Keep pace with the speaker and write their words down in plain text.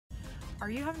Are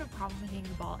you having a problem hitting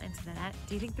the ball into the net?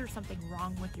 Do you think there's something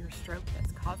wrong with your stroke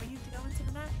that's causing you to go into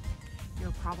the net?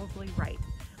 You're probably right.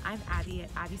 I'm Abby at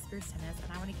Abi Spears Tennis,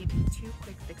 and I want to give you 2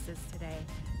 quick fixes today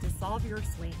to solve your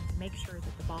swing to make sure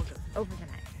that the ball goes over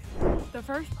the net. The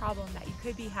first problem that you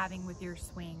could be having with your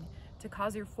swing to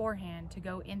cause your forehand to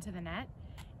go into the net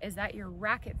is that your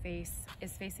racket face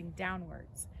is facing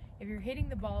downwards. If you're hitting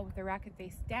the ball with the racket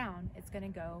face down, it's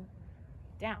going to go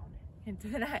down into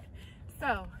the net.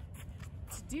 So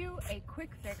to do a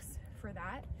quick fix for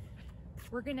that,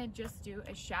 we're going to just do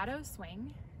a shadow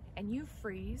swing, and you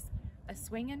freeze, a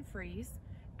swing and freeze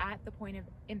at the point of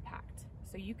impact.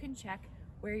 So you can check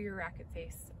where your racket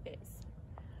face is.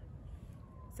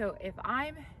 So if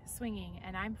I'm swinging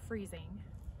and I'm freezing,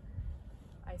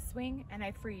 I swing and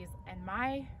I freeze and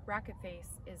my racket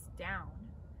face is down,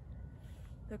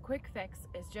 the quick fix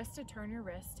is just to turn your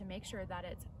wrist to make sure that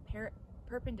it's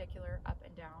perpendicular up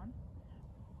and down.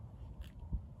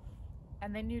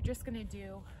 And then you're just gonna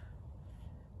do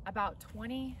about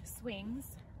 20 swings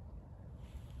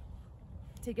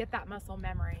to get that muscle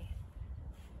memory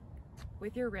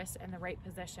with your wrist in the right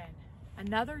position.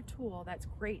 Another tool that's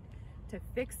great to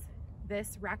fix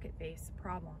this racket face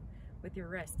problem with your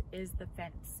wrist is the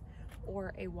fence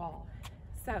or a wall.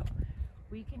 So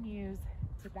we can use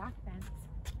the back fence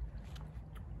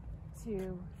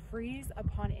to freeze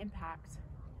upon impact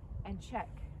and check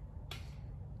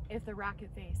if the racket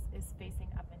face is facing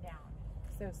up and down.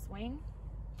 So swing,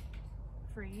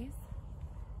 freeze,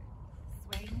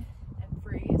 swing, and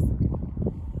freeze.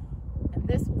 And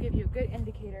this will give you a good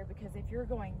indicator, because if you're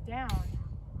going down,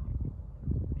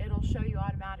 it'll show you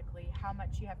automatically how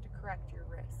much you have to correct your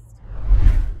wrist.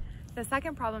 The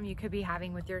second problem you could be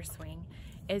having with your swing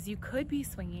is you could be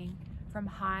swinging from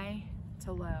high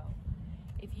to low.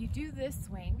 If you do this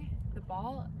swing, the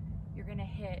ball you're gonna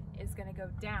hit is gonna go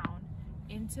down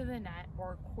into the net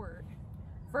or court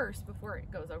first before it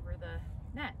goes over the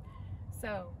net.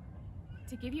 So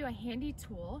to give you a handy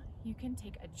tool, you can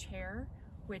take a chair,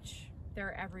 which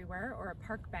they're everywhere, or a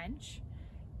park bench,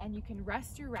 and you can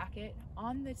rest your racket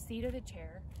on the seat of the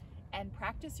chair and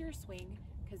practice your swing,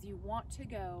 because you want to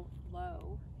go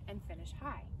low and finish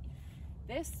high.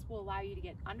 This will allow you to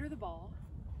get under the ball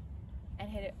and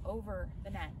hit it over the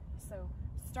net. So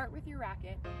start with your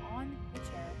racket on the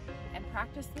chair and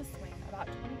practice the swing about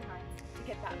 20 times to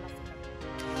get that muscle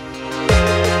memory.